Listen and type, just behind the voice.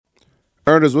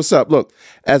Earners, what's up? Look,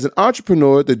 as an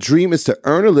entrepreneur, the dream is to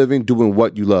earn a living doing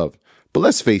what you love. But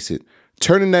let's face it,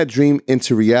 turning that dream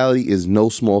into reality is no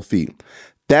small feat.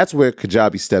 That's where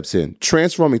Kajabi steps in,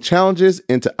 transforming challenges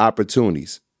into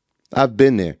opportunities. I've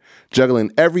been there,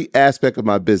 juggling every aspect of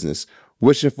my business,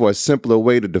 wishing for a simpler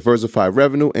way to diversify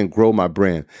revenue and grow my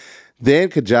brand. Then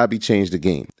Kajabi changed the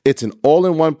game. It's an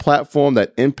all-in-one platform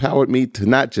that empowered me to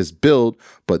not just build,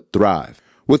 but thrive.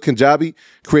 With Kajabi,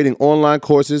 creating online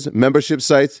courses, membership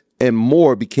sites, and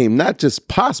more became not just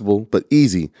possible, but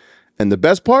easy. And the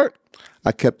best part?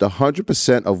 I kept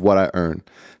 100% of what I earned,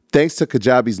 thanks to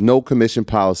Kajabi's no commission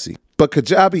policy. But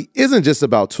Kajabi isn't just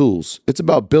about tools. It's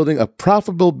about building a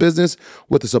profitable business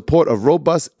with the support of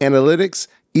robust analytics,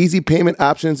 easy payment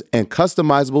options, and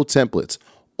customizable templates,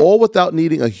 all without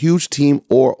needing a huge team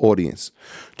or audience.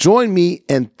 Join me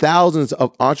and thousands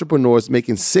of entrepreneurs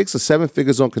making 6 or 7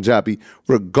 figures on Kajabi,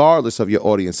 regardless of your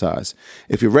audience size.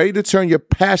 If you're ready to turn your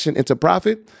passion into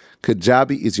profit,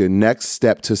 Kajabi is your next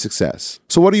step to success.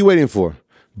 So what are you waiting for?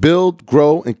 Build,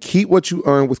 grow, and keep what you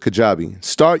earn with Kajabi.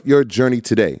 Start your journey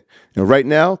today. And right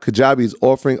now, Kajabi is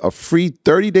offering a free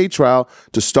 30-day trial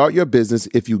to start your business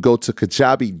if you go to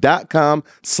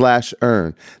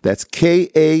kajabi.com/earn. That's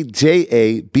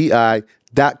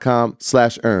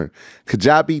KAJABI.com/earn.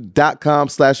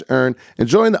 Kajabi.com/earn. And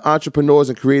join the entrepreneurs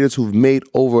and creators who've made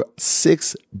over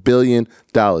 $6 billion.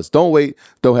 Don't wait.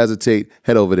 Don't hesitate.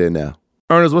 Head over there now.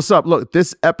 Earners, what's up? Look,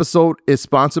 this episode is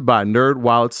sponsored by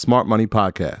NerdWallet's Smart Money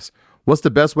Podcast. What's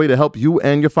the best way to help you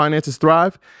and your finances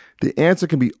thrive? The answer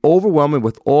can be overwhelming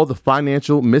with all the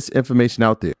financial misinformation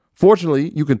out there.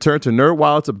 Fortunately, you can turn to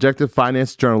NerdWallet's objective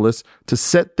finance journalists to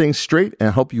set things straight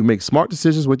and help you make smart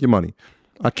decisions with your money.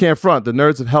 I can't front, the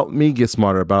nerds have helped me get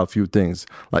smarter about a few things,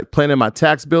 like planning my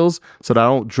tax bills so that I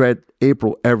don't dread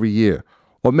April every year,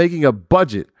 or making a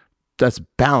budget that's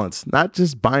balanced, not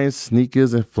just buying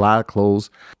sneakers and fly clothes,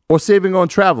 or saving on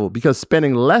travel because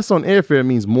spending less on airfare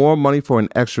means more money for an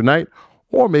extra night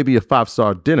or maybe a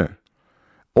 5-star dinner,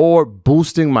 or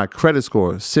boosting my credit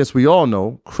score since we all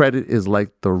know credit is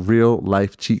like the real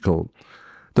life cheat code.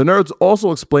 The nerds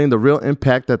also explain the real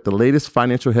impact that the latest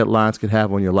financial headlines can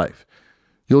have on your life.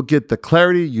 You'll get the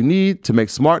clarity you need to make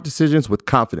smart decisions with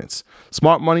confidence.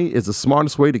 Smart money is the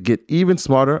smartest way to get even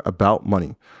smarter about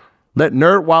money. Let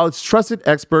NerdWallet's trusted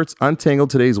experts untangle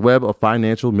today's web of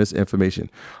financial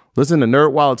misinformation. Listen to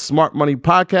NerdWallet's Smart Money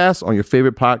Podcast on your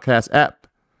favorite podcast app.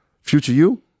 Future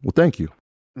you will thank you.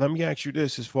 Let me ask you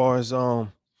this as far as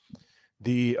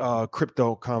the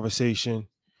crypto conversation.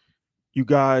 You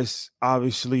guys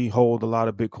obviously hold a lot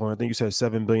of Bitcoin. I think you said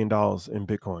 $7 billion in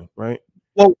Bitcoin, right?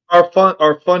 Well, our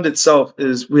fund itself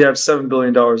is we have $7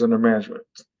 billion under management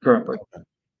currently.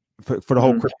 For the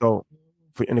whole crypto,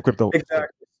 in the crypto.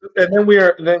 Exactly. And then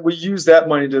we use that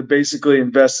money to basically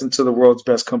invest into the world's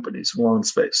best companies along the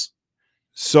space.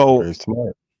 So,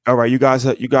 all right, you guys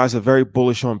are very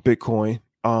bullish on Bitcoin.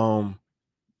 I'll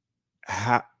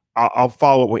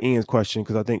follow up with Ian's question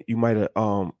because I think you might have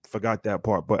forgot that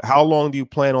part. But how long do you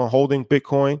plan on holding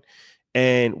Bitcoin,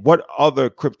 and what other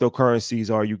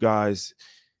cryptocurrencies are you guys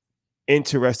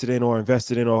interested in or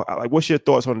invested in, or like what's your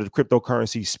thoughts on the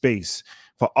cryptocurrency space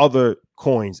for other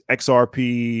coins,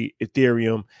 XRP,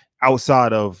 Ethereum,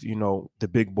 outside of the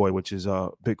big boy, which is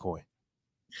Bitcoin?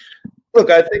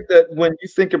 Look, I think that when you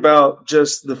think about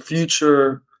just the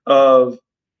future of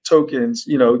tokens,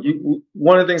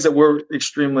 one of the things that we're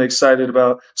extremely excited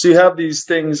about. So you have these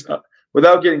things,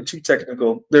 without getting too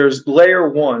technical, there's layer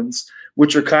ones,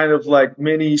 which are kind of like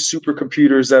mini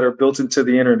supercomputers that are built into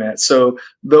the internet. So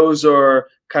those are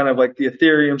kind of like the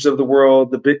Ethereums of the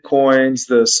world, the Bitcoins,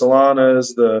 the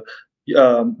Solanas, the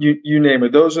you name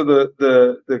it. Those are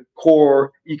the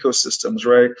core ecosystems,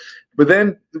 right? But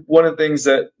then one of the things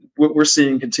that we're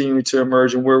seeing continue to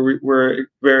emerge and where we're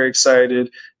very excited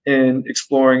in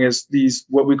exploring is these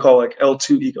what we call like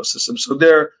L2 ecosystems. So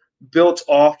they're built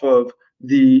off of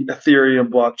the Ethereum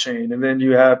blockchain, and then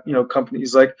you have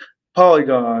companies like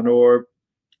Polygon or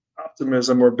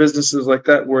Optimism or businesses like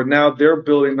that, where now they're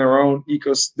building their own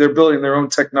they're building their own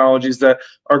technologies that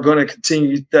are going to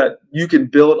continue, that you can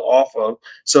build off of.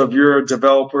 So if you're a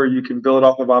developer, you can build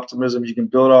off of Optimism, you can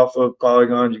build off of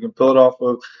Polygon, you can build off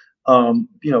of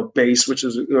Base, which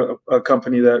is a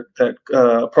company that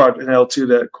project in L2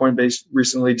 that Coinbase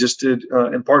recently just did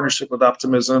in partnership with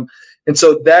Optimism. And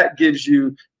so that gives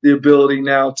you the ability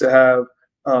now to have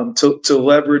to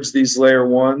leverage these layer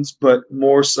ones, but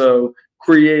more so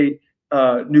create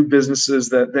new businesses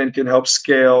that then can help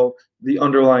scale the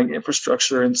underlying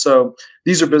infrastructure. And so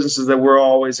these are businesses that we're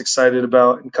always excited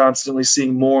about and constantly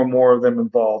seeing more and more of them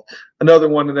involved. Another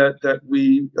one that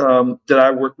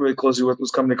I worked really closely with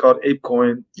was a company called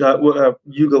ApeCoin,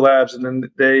 Yuga Labs, and then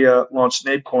they launched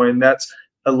an ApeCoin. That's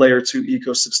a layer 2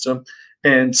 ecosystem.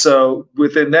 And so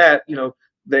within that,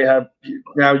 they have,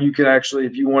 now you can actually,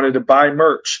 if you wanted to buy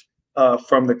merch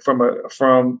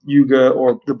from Yuga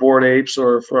or the Bored Apes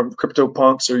or from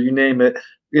CryptoPunks or you name it,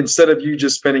 instead of you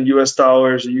just spending US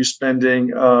dollars or you spending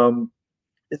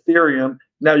Ethereum,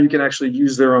 now you can actually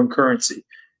use their own currency.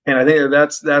 And I think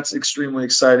that's extremely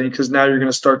exciting, because now you're going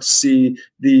to start to see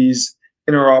these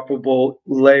interoperable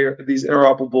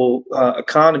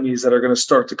economies that are going to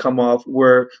start to come off,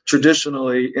 where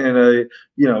traditionally in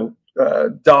a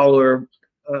dollar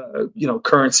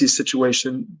currency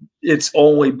situation, it's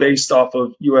only based off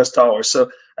of US dollars. So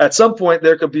at some point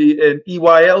there could be an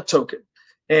EYL token.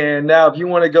 And now if you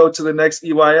want to go to the next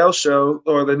EYL show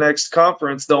or the next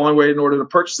conference, the only way in order to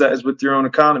purchase that is with your own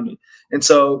economy. And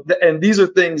so, and these are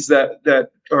things that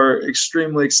are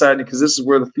extremely exciting, because this is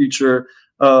where the future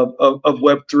of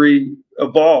Web3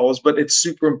 evolves. But it's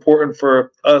super important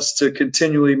for us to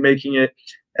continually making it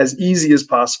as easy as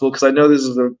possible, because I know this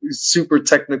is a super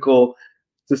technical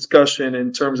discussion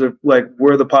in terms of like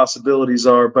where the possibilities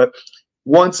are. But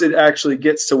once it actually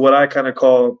gets to what I kind of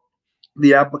call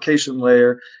the application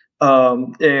layer,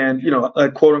 and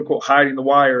quote unquote hiding the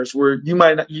wires, where you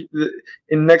might not, in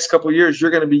the next couple of years,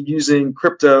 you're going to be using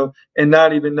crypto and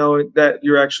not even knowing that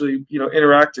you're actually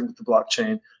interacting with the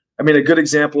blockchain. I mean, a good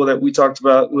example that we talked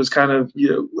about was kind of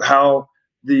how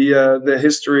the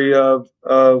history of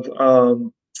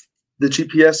the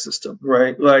GPS system,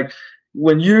 right? Like,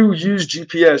 when you use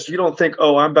GPS, you don't think,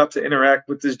 oh, I'm about to interact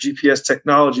with this GPS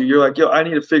technology. You're like, yo, I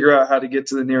need to figure out how to get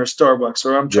to the nearest Starbucks,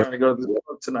 or I'm trying to go to the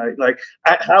club tonight. Like,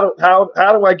 how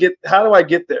do I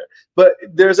get there? But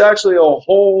there's actually a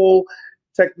whole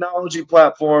technology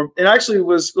platform, and actually it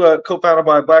was co-founded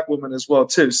by a Black woman as well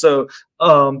too. So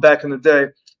back in the day,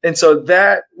 and so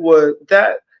that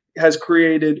has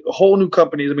created a whole new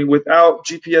companies. I mean, without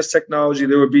GPS technology,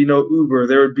 there would be no Uber,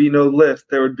 there would be no Lyft,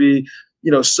 there would be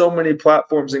so many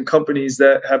platforms and companies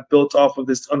that have built off of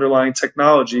this underlying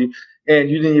technology,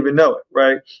 and you didn't even know it,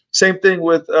 right? Same thing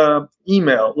with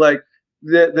email. Like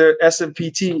the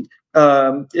SMPT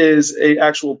is a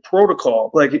actual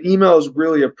protocol. Like, an email is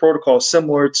really a protocol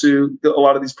similar to a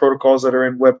lot of these protocols that are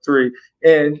in Web3.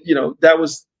 And it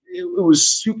was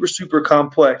super, super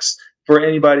complex for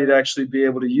anybody to actually be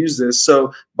able to use this.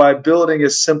 So by building a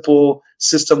simple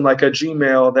system like a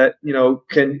Gmail that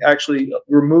can actually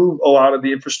remove a lot of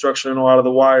the infrastructure and a lot of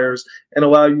the wires and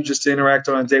allow you just to interact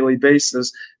on a daily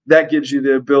basis, that gives you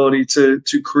the ability to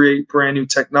create brand new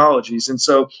technologies. And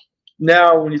so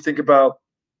now when you think about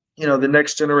the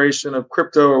next generation of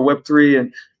crypto or Web3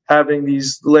 and having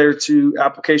these layer 2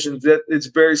 applications, that it's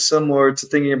very similar to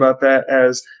thinking about that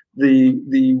as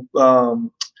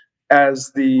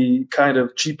the kind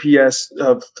of GPS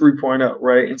of 3.0,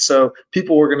 right? And so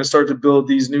people were going to start to build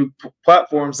these new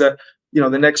platforms that,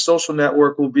 the next social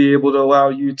network will be able to allow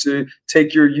you to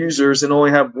take your users and only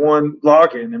have one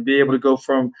login and be able to go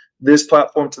from this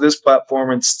platform to this platform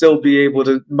and still be able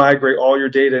to migrate all your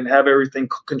data and have everything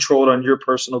controlled on your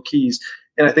personal keys.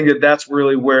 And I think that that's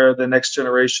really where the next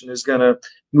generation is going to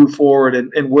move forward,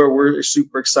 and where we're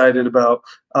super excited about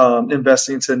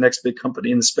investing into the next big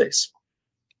company in the space.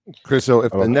 Chris, so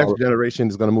if the next generation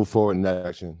is going to move forward in that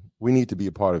direction, we need to be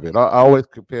a part of it. I always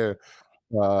compare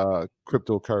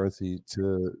cryptocurrency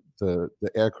to the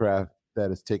aircraft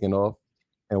that is taking off,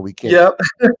 and we can't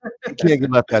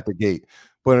get left at the gate.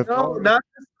 But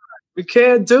we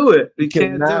can't do it. We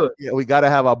can't do it. Yeah, we got to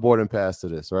have our boarding pass to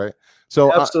this, right? So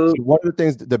one of the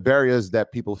things, the barriers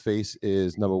that people face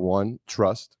is, number one,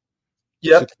 trust,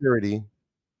 security,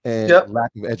 and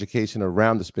lack of education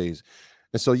around the space.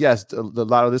 And so, yes, a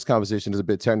lot of this conversation is a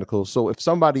bit technical. So if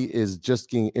somebody is just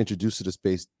getting introduced to the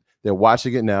space, they're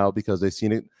watching it now because they've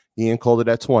seen it. Ian called it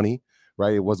at 20,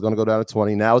 right? It was going to go down to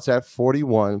 20. Now it's at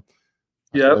 41.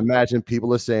 Yeah. Imagine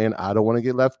people are saying, I don't want to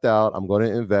get left out. I'm going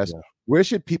to invest. Yeah. Where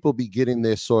should people be getting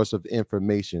their source of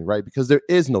information, right? Because there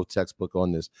is no textbook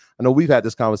on this. I know we've had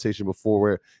this conversation before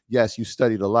where, yes, you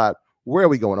studied a lot. Where are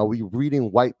we going? Are we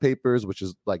reading white papers, which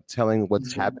is like telling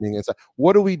what's happening inside?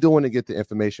 What are we doing to get the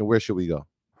information? Where should we go?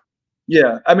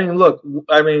 Yeah, I mean, look,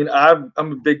 I'm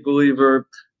a big believer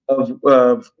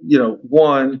of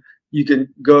one, you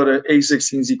can go to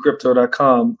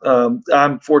a16zcrypto.com.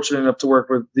 I'm fortunate enough to work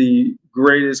with the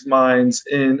greatest minds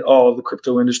in all of the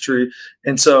crypto industry.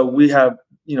 And so we have,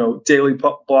 daily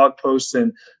blog posts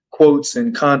and quotes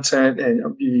and content,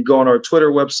 and you go on our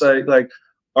Twitter website. Like,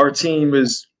 our team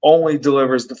only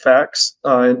delivers the facts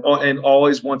and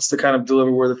always wants to kind of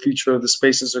deliver where the future of the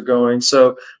spaces are going.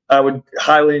 So I would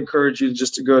highly encourage you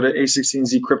just to go to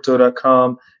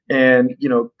a16zcrypto.com and,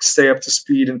 stay up to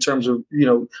speed in terms of,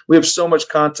 we have so much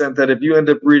content that if you end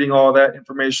up reading all that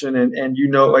information and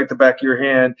like the back of your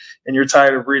hand and you're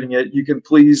tired of reading it, you can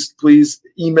please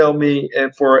email me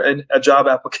and for a job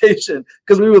application,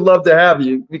 because we would love to have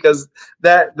you, because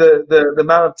that the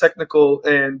amount of technical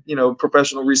and,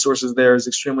 professional resources there is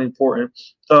extremely important.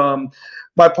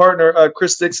 My partner,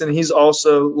 Chris Dixon, he's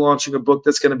also launching a book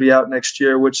that's going to be out next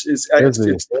year, which is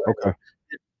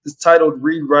it's titled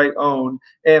Read, Write, Own.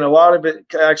 And a lot of it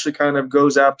actually kind of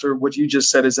goes after what you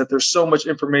just said, is that there's so much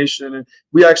information. And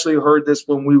we actually heard this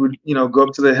when we would, go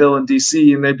up to the Hill in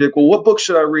DC, and they'd be like, well, what book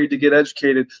should I read to get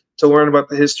educated, to learn about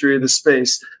the history of the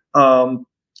space?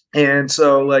 And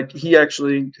so like he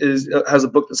actually has a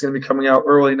book that's going to be coming out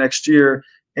early next year.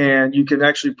 And you can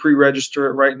actually pre-register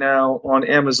it right now on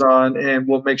Amazon, and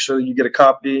we'll make sure that you get a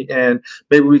copy. And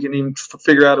maybe we can even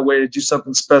figure out a way to do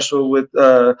something special with,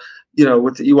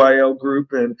 with the EYL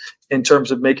group, and in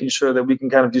terms of making sure that we can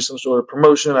kind of do some sort of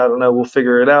promotion. I don't know. We'll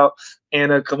figure it out.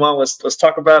 Anna, come on, let's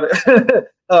talk about it.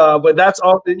 But that's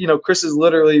all. Chris is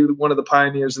literally one of the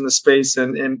pioneers in the space,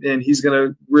 and he's going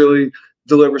to really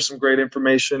deliver some great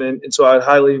information. And so I'd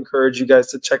highly encourage you guys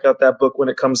to check out that book when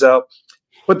it comes out.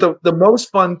 But the most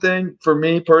fun thing for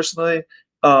me personally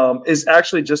is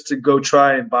actually just to go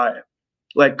try and buy it.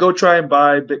 Like, go try and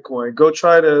buy Bitcoin. Go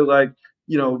try to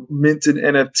mint an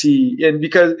NFT. And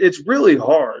because it's really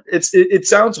hard. It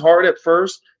sounds hard at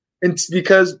first, and it's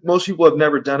because most people have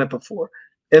never done it before.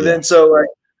 And then so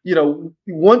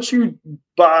once you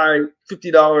buy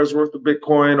 $50 worth of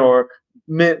Bitcoin or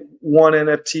mint one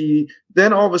NFT,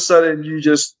 then all of a sudden you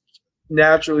just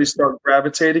naturally start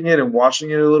gravitating it and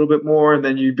watching it a little bit more. And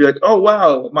then you'd be like, oh,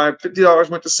 wow, my $50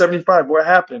 went to 75. What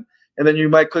happened? And then you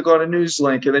might click on a news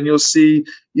link, and then you'll see,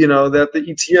 that the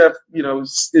ETF,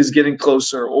 is getting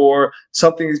closer, or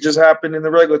something just happened in the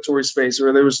regulatory space,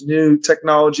 or there was new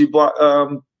technology,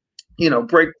 breakthrough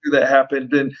that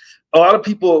happened. And a lot of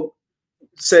people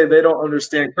say they don't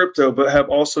understand crypto, but have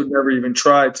also never even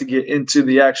tried to get into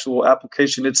the actual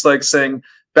application. It's like saying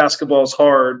basketball's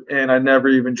hard and I never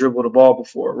even dribbled a ball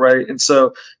before, right? And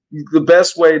so the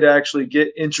best way to actually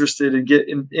get interested and get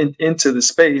into the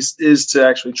space is to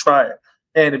actually try it.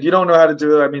 And if you don't know how to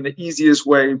do it, the easiest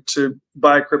way to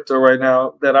buy crypto right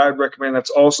now that I'd recommend, that's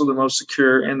also the most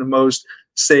secure and the most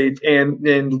safe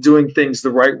and doing things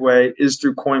the right way, is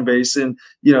through Coinbase. And,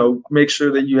 make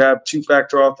sure that you have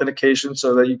two-factor authentication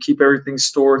so that you keep everything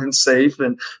stored and safe,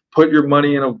 and put your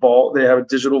money in a vault. They have a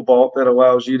digital vault that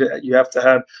allows you have to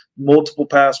have multiple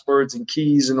passwords and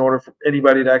keys in order for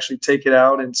anybody to actually take it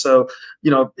out. And so,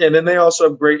 and then they also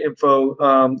have great info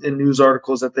in news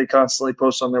articles that they constantly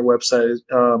post on their website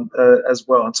as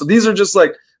well. And so these are just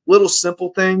like little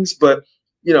simple things, but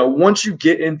once you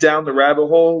get down the rabbit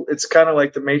hole, it's kind of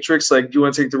like the Matrix. Like, do you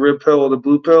want to take the red pill or the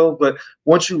blue pill? But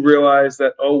once you realize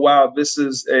that, oh, wow, this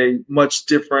is a much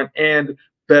different and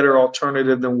better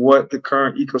alternative than what the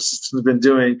current ecosystem has been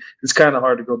doing, it's kind of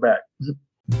hard to go back.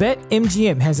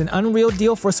 BetMGM has an unreal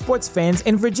deal for sports fans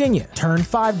in Virginia. Turn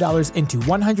 $5 into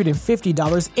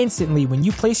 $150 instantly when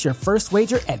you place your first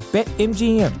wager at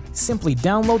BetMGM. Simply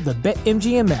download the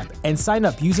BetMGM app and sign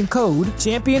up using code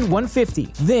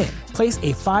Champion150. Then, place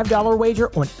a $5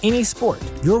 wager on any sport.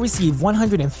 You'll receive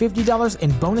 $150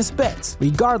 in bonus bets,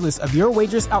 regardless of your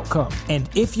wager's outcome. And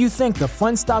if you think the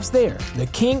fun stops there, the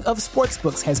King of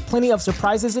Sportsbooks has plenty of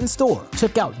surprises in store.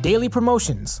 Check out daily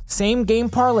promotions, same-game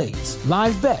parlays,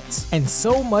 live bets, and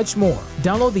so much more.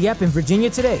 Download the app in Virginia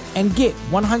today and get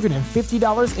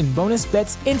 $150 in bonus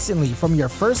bets instantly from your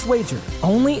first wager.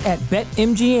 Only at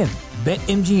BetMGM.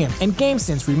 BetMGM and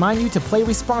GameSense remind you to play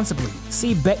responsibly.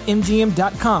 See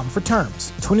BetMGM.com for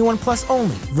terms. 21 plus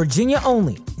only. Virginia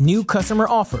only. New customer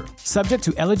offer. Subject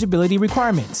to eligibility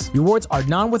requirements. Rewards are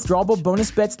non-withdrawable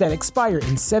bonus bets that expire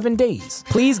in 7 days.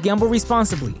 Please gamble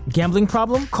responsibly. Gambling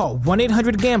problem? Call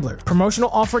 1-800-GAMBLER.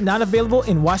 Promotional offer not available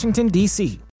in Washington,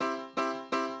 D.C.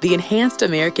 The Enhanced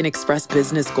American Express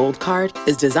Business Gold Card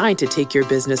is designed to take your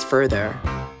business further.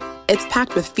 It's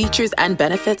packed with features and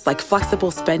benefits like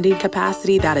flexible spending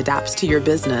capacity that adapts to your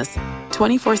business,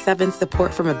 24/7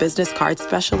 support from a business card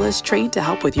specialist trained to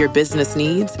help with your business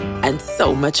needs, and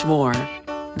so much more.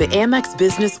 The Amex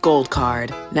Business Gold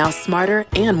Card, now smarter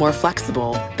and more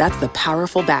flexible. That's the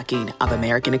powerful backing of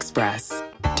American Express.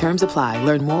 Terms apply.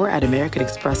 Learn more at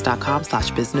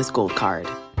americanexpress.com/businessgoldcard.